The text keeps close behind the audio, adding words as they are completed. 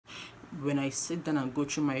when I sit down and go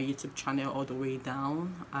through my YouTube channel all the way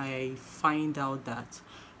down, I find out that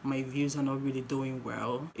my views are not really doing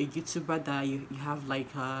well. A YouTuber that you have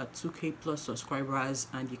like 2k plus subscribers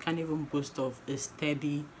and you can't even boast of a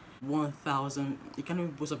steady 1000, you can't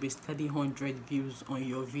even boast of a steady 100 views on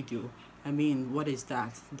your video. I mean, what is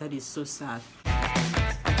that? That is so sad.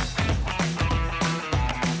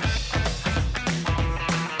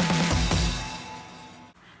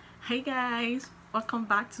 Hey guys, welcome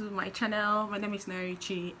back to my channel. My name is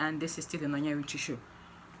Narichi and this is still the Nanya Richie Show.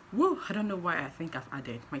 Whoa, I don't know why I think I've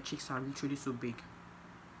added. My cheeks are literally so big.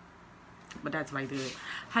 But that's by the way.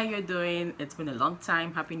 How you doing? It's been a long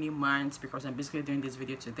time. Happy New Month, because I'm basically doing this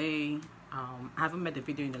video today. I haven't made a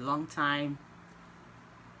video in a long time.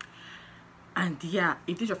 And yeah,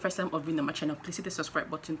 if this is your first time of being on my channel, please hit the subscribe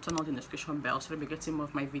button, turn on the notification bell so you'll be getting more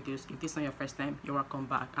of my videos. If this is not your first time, you're welcome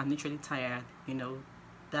back. I'm literally tired, you know.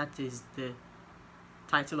 That is the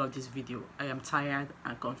title of this video. I am tired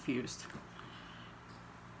and confused.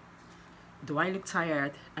 Do I look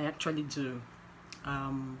tired? I actually do.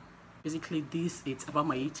 Basically it's about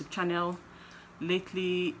my YouTube channel.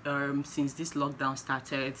 Lately, since this lockdown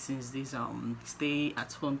started, since this stay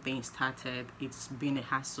at home thing started, it's been a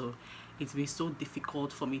hassle. It's been so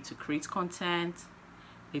difficult for me to create content.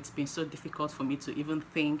 It's been so difficult for me to even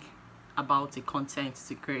think about the content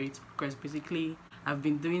to create, because basically I've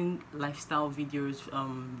been doing lifestyle videos,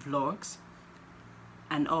 vlogs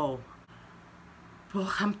and all, but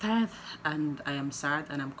I'm tired and I am sad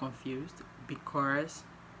and I'm confused because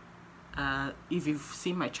if you've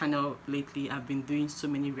seen my channel lately, I've been doing so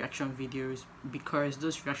many reaction videos, because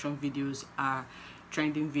those reaction videos are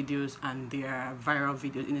trending videos and they are viral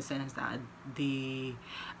videos in the sense that they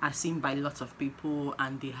are seen by lots of people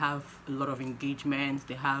and they have a lot of engagement,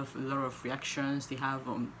 they have a lot of reactions, they have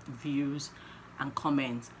views and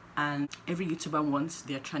comments. And every YouTuber wants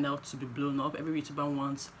their channel to be blown up. Every YouTuber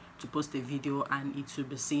wants to post a video and it to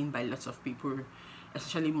be seen by lots of people,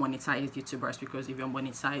 especially monetized YouTubers, because if you're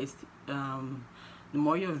monetized, the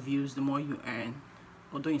more your views, the more you earn,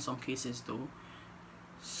 although in some cases though.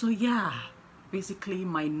 So yeah, basically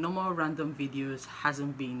my normal random videos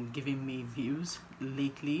hasn't been giving me views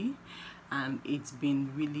lately, and it's been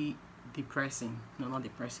really depressing. No, not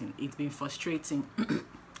depressing, it's been frustrating.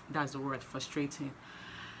 That's the word, frustrating.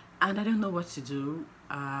 And I don't know what to do.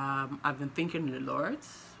 I've been thinking a lot,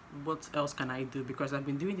 what else can I do, because I've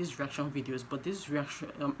been doing these reaction videos, but this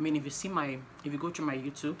reaction, I mean, if you go to my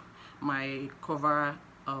YouTube, my cover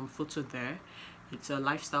photo there, it's a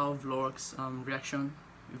lifestyle vlogs reaction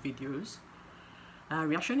videos.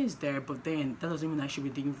 Reaction is there, but then that doesn't mean I should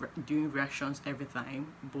be doing reactions every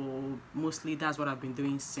time, but mostly that's what I've been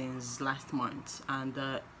doing since last month. And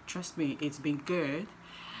trust me, it's been good.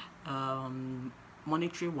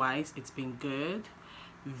 Monetary wise, it's been good.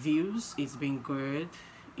 Views, it's been good.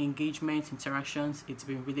 Engagement, interactions, it's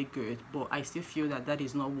been really good, but I still feel that that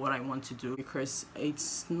is not what I want to do, because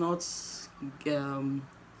it's not I'm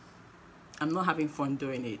not having fun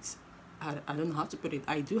doing it. I don't know how to put it.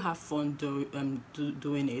 I do have fun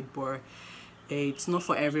doing it, but it's not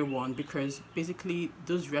for everyone, because basically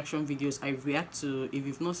those reaction videos I react to, if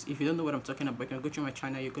you don't know what I'm talking about, you can go to my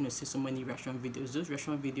channel, you're going to see so many reaction videos. Those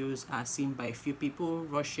reaction videos are seen by a few people,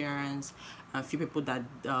 Russians, and a few people that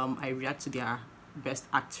I react to their best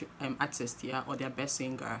artist, yeah, or their best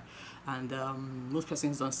singer, and most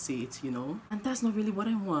persons don't see it, you know, and that's not really what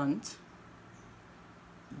I want.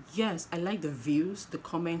 Yes, I like the views, the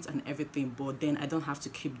comments and everything, but then I don't have to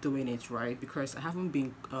keep doing it, right? Because I haven't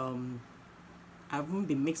been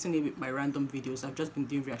mixing it with my random videos. I've just been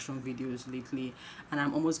doing reaction videos lately, and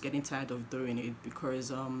I'm almost getting tired of doing it, because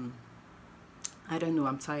I don't know,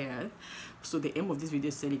 I'm tired. So the aim of this video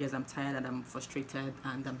is to tell you guys I'm tired and I'm frustrated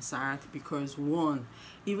and I'm sad, because one,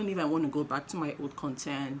 even if I want to go back to my old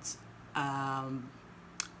content, the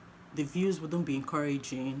views wouldn't be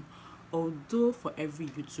encouraging. Although for every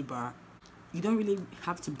YouTuber, you don't really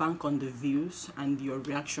have to bank on the views and your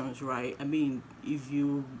reactions, right? I mean, if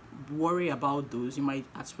you worry about those, you might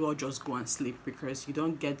as well just go and sleep, because you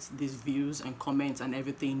don't get these views and comments and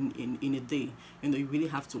everything in a day. You know, you really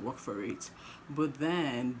have to work for it. But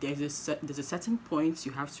then there's a certain point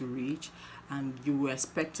you have to reach, and you will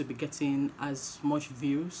expect to be getting as much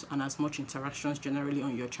views and as much interactions generally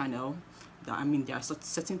on your channel. That, I mean, there are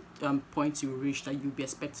certain points you reach that you'll be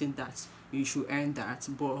expecting that you should earn that,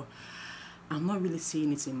 but I'm not really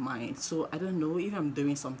seeing it in mind. So I don't know if I'm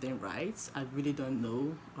doing something right. I really don't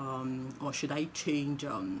know. Or should I change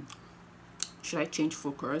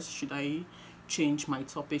focus? Should I change my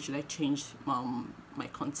topic? Should I change my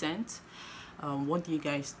content? What do you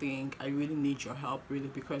guys think? I really need your help, really,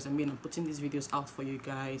 because I mean, I'm putting these videos out for you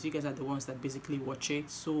guys. You guys are the ones that basically watch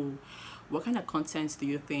it. So what kind of content do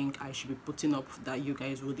you think I should be putting up that you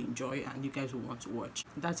guys would enjoy and you guys will want to watch?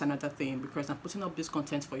 That's another thing, because I'm putting up this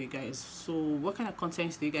content for you guys. So what kind of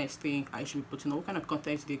content do you guys think I should be putting up? What kind of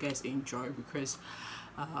content do you guys enjoy? Because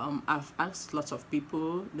I've asked lots of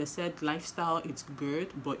people. They said lifestyle, it's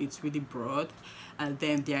good, but it's really broad. And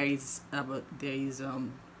then there is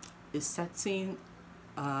a certain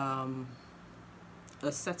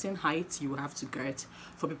height you have to get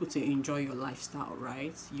for people to enjoy your lifestyle,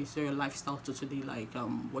 right? You say your lifestyle totally, like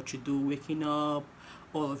what you do, waking up,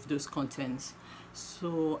 all of those contents.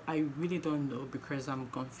 So I really don't know, because I'm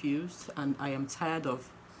confused and I am tired of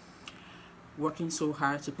working so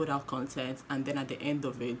hard to put out content, and then at the end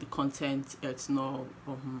of it, the content, it's not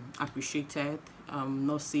appreciated.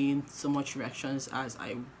 Not seeing so much reactions as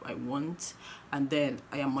I want, and then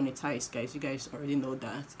I am monetized, guys. You guys already know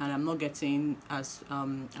that, and I'm not getting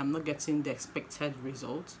the expected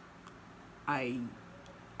result I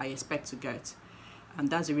expect to get. And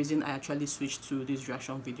that's the reason I actually switched to these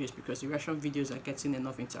reaction videos, because the reaction videos are getting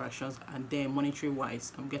enough interactions, and then monetary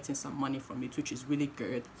wise I'm getting some money from it, which is really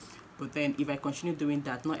good. But then if I continue doing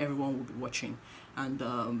that, not everyone will be watching, and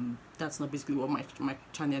that's not basically what my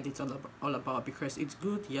channel is all about. Because it's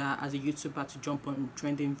good, yeah, as a YouTuber to jump on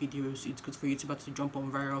trending videos. It's good for YouTuber to jump on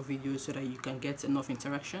viral videos so that you can get enough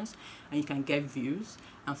interactions and you can get views.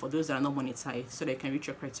 And for those that are not monetized, so they can reach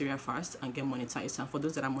your criteria fast and get monetized. And for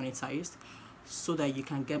those that are monetized, so that you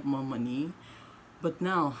can get more money. But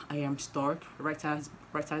now I am stuck. Writer's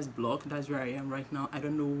block, that's where I am right now. I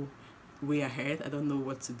don't know way ahead. I don't know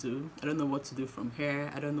what to do. I don't know what to do from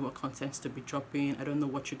here. I don't know what contents to be dropping. I don't know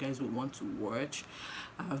what you guys would want to watch.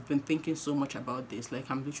 I've been thinking so much about this.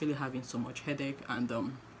 Like, I'm literally having so much headache, and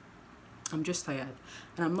I'm just tired,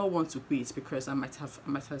 and I'm not one to quit, because I might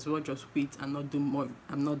as well just quit and not do more.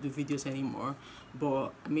 I'm not do videos anymore.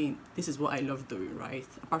 But I mean, this is what I love doing, right?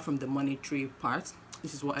 Apart from the monetary part,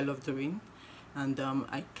 this is what I love doing, and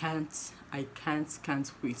I can't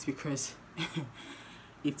quit, because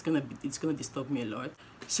it's gonna disturb me a lot.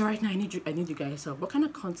 So right now I need you guys. What kind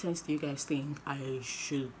of content do you guys think I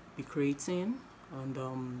should be creating,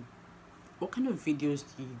 and what kind of videos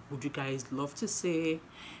would you guys love to see?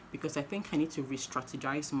 Because I think I need to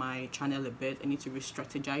re-strategize my channel a bit. I need to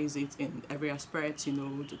re-strategize it in every aspect, you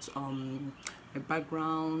know, my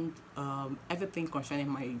background, everything concerning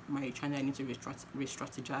my channel. I need to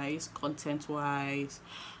re-strategize content wise,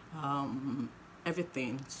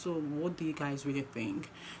 everything. So what do you guys really think?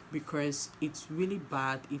 Because it's really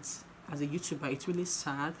bad. It's, as a YouTuber, it's really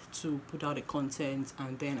sad to put out the content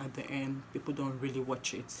and then at the end people don't really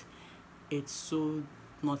watch it. It's so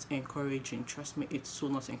not encouraging, trust me, it's so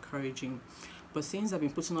not encouraging. But since I've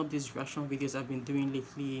been putting up these reaction videos I've been doing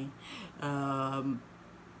lately, I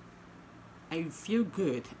feel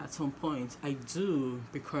good at some point. I do,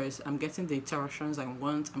 because I'm getting the interactions I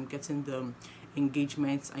want, I'm getting the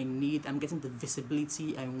engagements I need, I'm getting the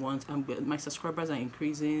visibility I want, my subscribers are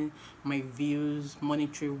increasing, my views,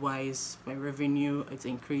 monetary wise, my revenue, it's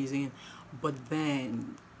increasing. But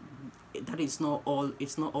then that is not all.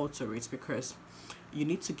 It's not all to it, because you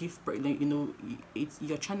need to give, you know, it's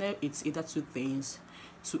your channel, it's either two things: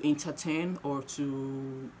 to entertain or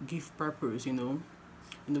to give purpose, you know,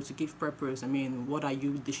 to give purpose. I mean, what are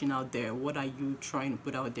you dishing out there? What are you trying to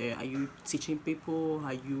put out there? Are you teaching people?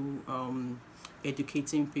 Are you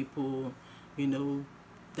educating people? You know,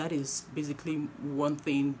 that is basically one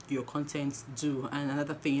thing your content do. And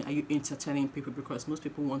another thing, are you entertaining people? Because most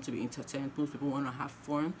people want to be entertained, most people want to have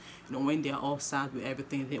fun. You know, when they're all sad with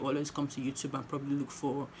everything, they always come to YouTube and probably look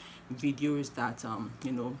for videos that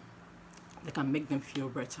you know, that can make them feel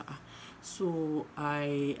better. So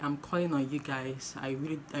I am calling on you guys. I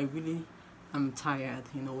really am tired,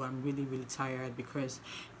 you know. I'm really tired, because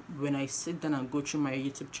when I sit down and go through my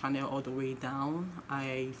YouTube channel all the way down,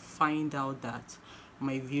 I find out that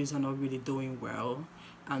my views are not really doing well.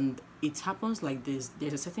 And it happens like this: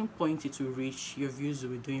 there's a certain point it will reach, your views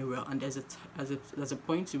will be doing well, and there's a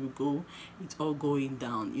point you will go, it's all going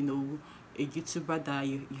down. You know, a YouTuber that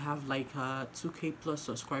you have like 2K plus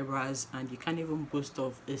subscribers, and you can't even boast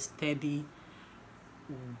of a steady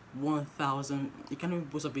 1,000, you can't even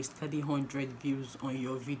boast of a steady 100 views on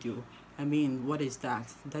your video. I mean, what is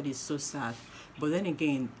that? That is so sad. But then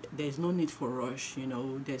again, there's no need for rush, you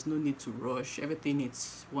know. There's no need to rush. Everything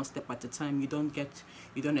is one step at a time. You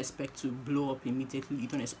don't expect to blow up immediately. You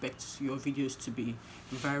don't expect your videos to be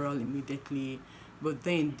viral immediately. But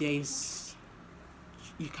then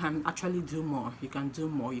you can actually do more. You can do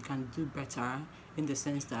more. You can do better, in the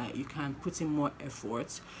sense that you can put in more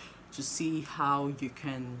effort to see how you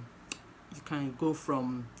can go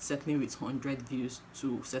from settling with 100 views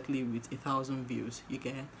to settling with 1,000 views. You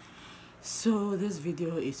get. So this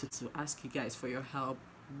video is to ask you guys for your help.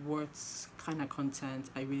 What kind of content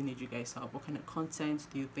I really need you guys help? What kind of content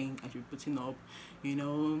do you think I should be putting up? You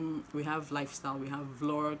know, we have lifestyle, we have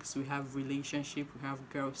vlogs, we have relationship, we have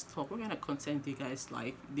girls talk. What kind of content do you guys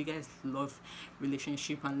like? Do you guys love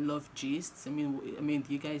relationship and love gists? I mean,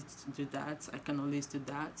 do you guys do that? I can always do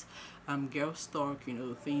that. Girls talk, you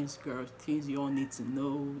know, things you all need to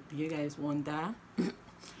know. Do you guys want that?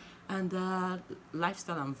 And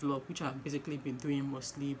lifestyle and vlog, which I've basically been doing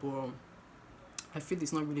mostly, but I feel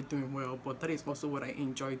it's not really doing well, but that is also what I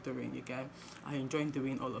enjoy doing. You get, I enjoy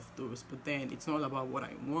doing all of those, but then it's not about what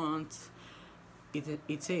I want.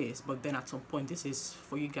 It is, but then at some point this is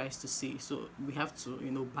for you guys to see, so we have to,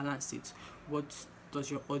 you know, balance it. What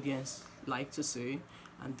does your audience like to see,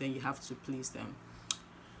 and then you have to please them.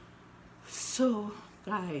 So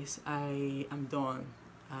guys, I am done.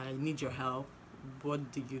 I need your help.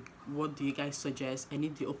 What do you guys suggest? I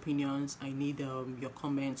need the opinions, I need your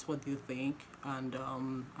comments. What do you think? And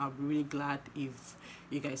I'll be really glad if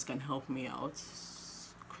you guys can help me out,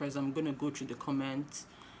 because I'm gonna go through the comments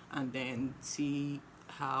and then see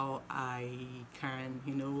how I can,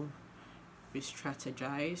 you know,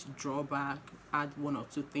 re-strategize, draw back, add one or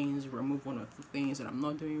two things, remove one or two things that I'm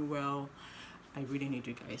not doing well. I really need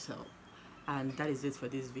you guys help. And that is it for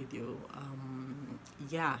this video.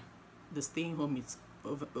 Yeah, the staying home is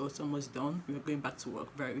over, it's almost done. We're going back to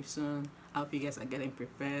work very soon. I hope you guys are getting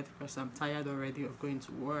prepared, because I'm tired already of going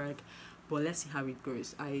to work, but let's see how it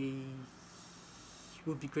goes. I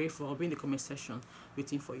will be grateful. I'll be in the comment section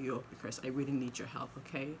waiting for you, because I really need your help.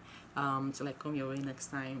 Okay, till I come your way next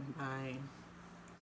time. Bye.